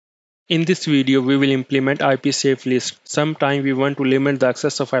In this video, we will implement IP Safelist. Sometimes we want to limit the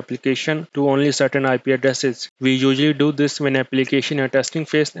access of application to only certain IP addresses. We usually do this when application are testing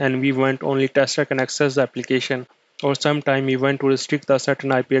phase and we want only tester can access the application. Or sometimes we want to restrict the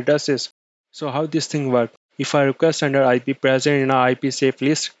certain IP addresses. So how this thing works? If I request under IP present in our IP safe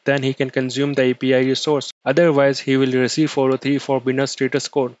list, then he can consume the API resource. Otherwise, he will receive 403 forbidden status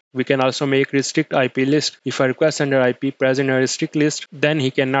code. We can also make restrict IP list. If I request under IP present in a restrict list, then he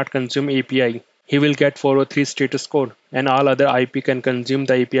cannot consume API. He will get 403 status code and all other IP can consume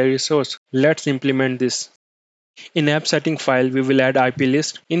the API resource. Let's implement this. In app setting file, we will add IP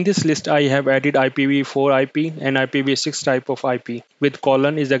list. In this list, I have added IPv4 IP and IPv6 type of IP. With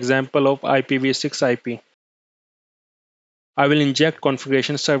colon is example of IPv6 IP. I will inject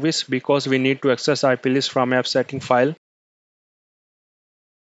configuration service because we need to access IP list from app setting file.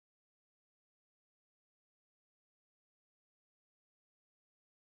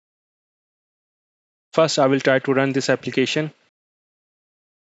 First, I will try to run this application.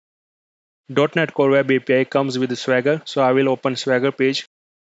 .NET Core Web API comes with Swagger, so I will open Swagger page.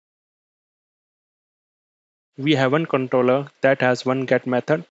 We have one controller that has one get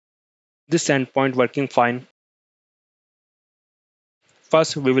method. This endpoint working fine.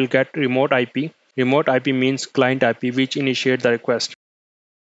 First, we will get remote IP. Remote IP means client IP which initiate the request.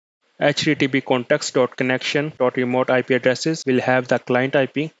 HTTP context.connection.remote IP addresses will have the client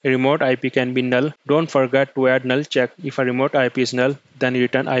IP. Remote IP can be null. Don't forget to add null check. If a remote IP is null, then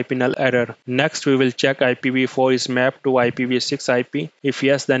return IP null error. Next, we will check IPv4 is mapped to IPv6 IP. If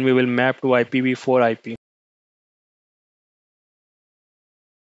yes, then we will map to IPv4 IP.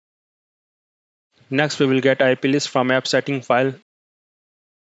 Next, we will get IP list from app setting file.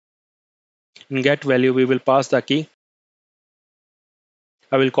 In get value, we will pass the key.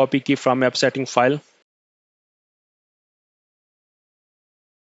 I will copy key from app setting file.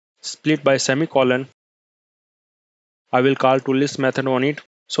 Split by semicolon. I will call toList method on it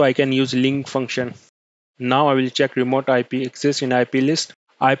so I can use link function. Now I will check remote IP exists in IP list.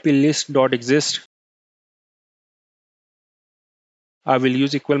 IP list.exist. I will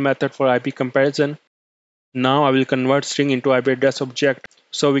use equal method for IP comparison. Now I will convert string into IP address object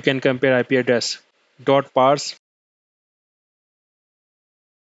so we can compare IP address. .parse.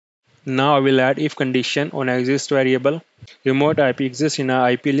 Now I will add if condition on exist variable. Remote IP exists in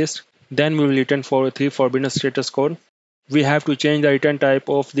our IP list. Then we will return 403 forbidden status code. We have to change the return type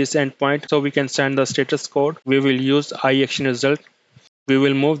of this endpoint so we can send the status code. We will use iActionResult. We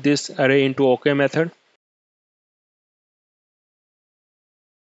will move this array into OK method.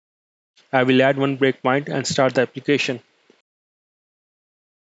 I will add one breakpoint and start the application.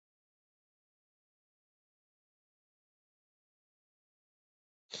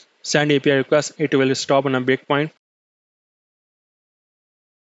 Send API request, it will stop on a breakpoint.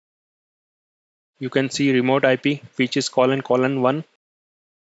 You can see remote IP, which is ::1.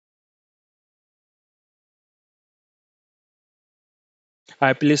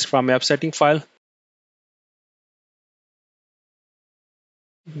 IP list from app setting file.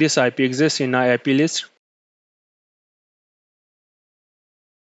 This IP exists in our IP list.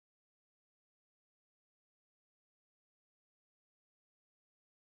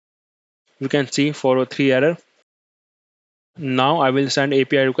 You can see 403 error. Now I will send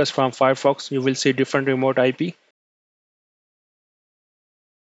API request from Firefox. You will see different remote IP.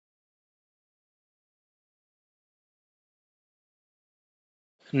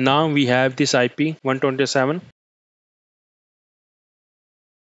 Now we have this IP 127.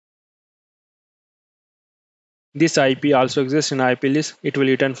 This IP also exists in IP list. It will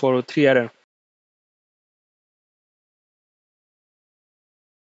return 403 error.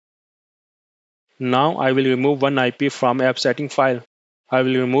 Now I will remove one IP from app setting file. I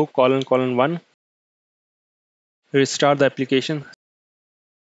will remove ::1. Restart the application.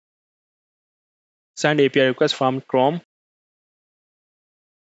 Send API request from Chrome.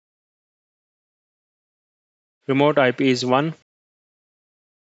 Remote IP is 1.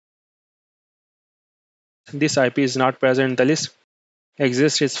 This IP is not present in the list.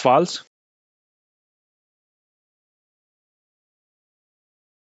 Exist is false.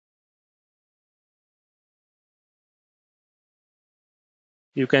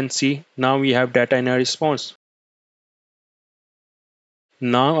 You can see now we have data in our response.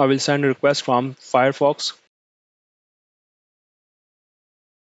 Now I will send a request from Firefox.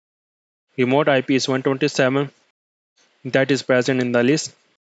 Remote IP is 127. That is present in the list.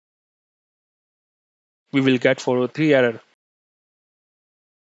 We will get 403 error.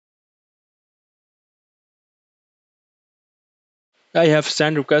 I have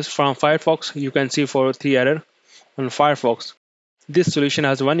sent request from Firefox. You can see 403 error on Firefox. This solution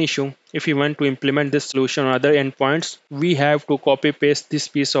has one issue. If we want to implement this solution on other endpoints, we have to copy paste this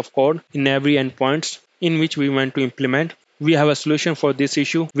piece of code in every endpoint in which we want to implement. We have a solution for this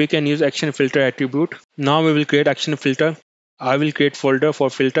issue. We can use action filter attribute. Now we will create action filter. I will create folder for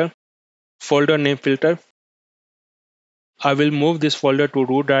filter, folder name filter. I will move this folder to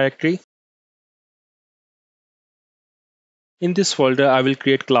root directory. In this folder, I will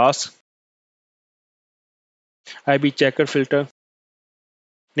create class, IP checker filter,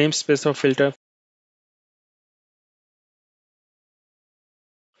 namespace of filter,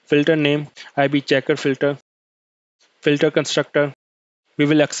 filter name, IP checker filter, filter constructor. We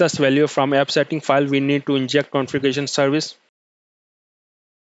will access value from app setting file. We need to inject configuration service.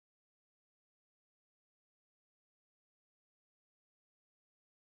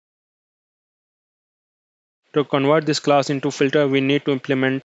 To convert this class into filter, we need to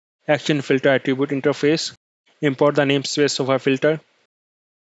implement action filter attribute interface. Import the namespace of our filter.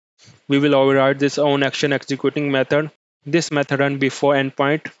 We will override this own action executing method. This method run before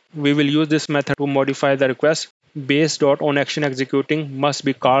endpoint. We will use this method to modify the request. Base.onAction executing must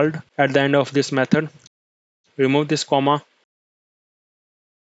be called at the end of this method. Remove this comma.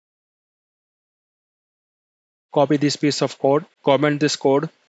 Copy this piece of code. Comment this code.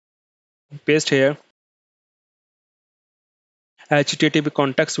 Paste here. HTTP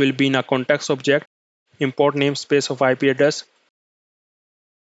context will be in a context object. Import namespace of IP address.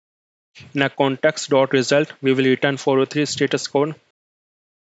 In a context.result, we will return 403 status code.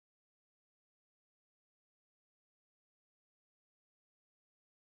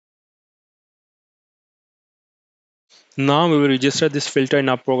 Now we will register this filter in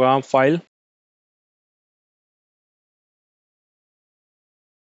our program file.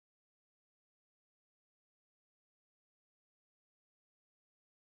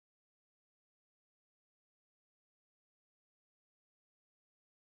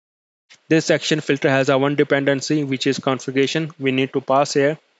 This action filter has a one dependency, which is configuration. We need to pass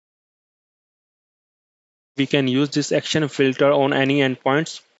here. We can use this action filter on any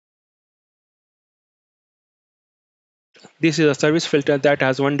endpoints. This is a service filter that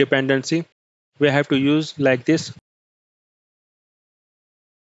has one dependency. We have to use like this.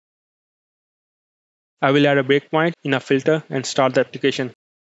 I will add a breakpoint in a filter and start the application.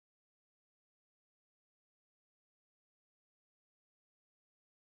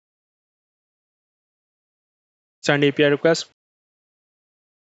 Send API request.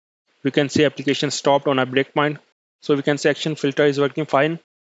 We can see application stopped on a breakpoint. So we can say action filter is working fine.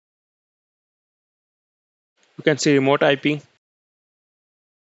 You can see remote IP.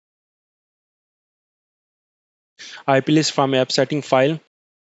 IP list from app setting file.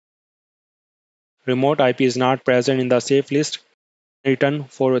 Remote IP is not present in the safe list. Return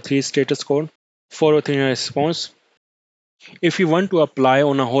 403 status code. 403 in response. If you want to apply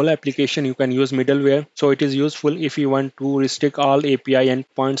on a whole application, you can use middleware. So it is useful if you want to restrict all API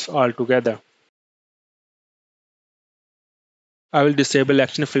endpoints altogether. I will disable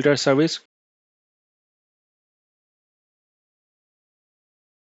action filter service.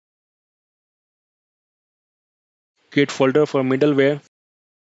 Create folder for middleware.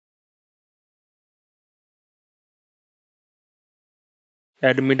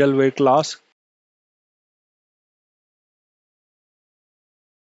 Add middleware class.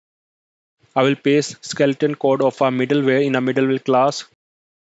 I will paste skeleton code of our middleware in a middleware class.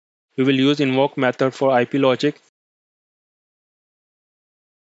 We will use invoke method for IP logic.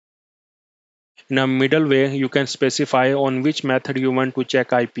 In a middleware, you can specify on which method you want to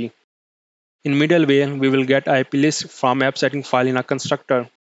check IP. In middleware, we will get IP list from app setting file in a constructor.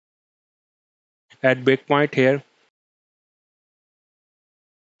 Add breakpoint here.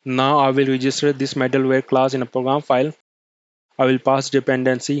 Now I will register this middleware class in a program file. I will pass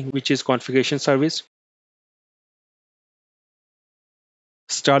dependency, which is configuration service.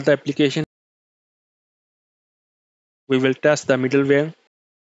 Start the application. We will test the middleware.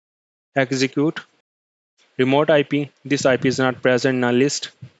 Execute. Remote IP. This IP is not present in a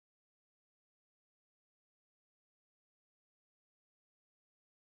list.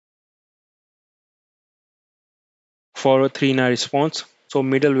 403 in a response. So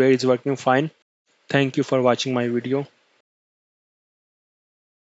middleware is working fine. Thank you for watching my video.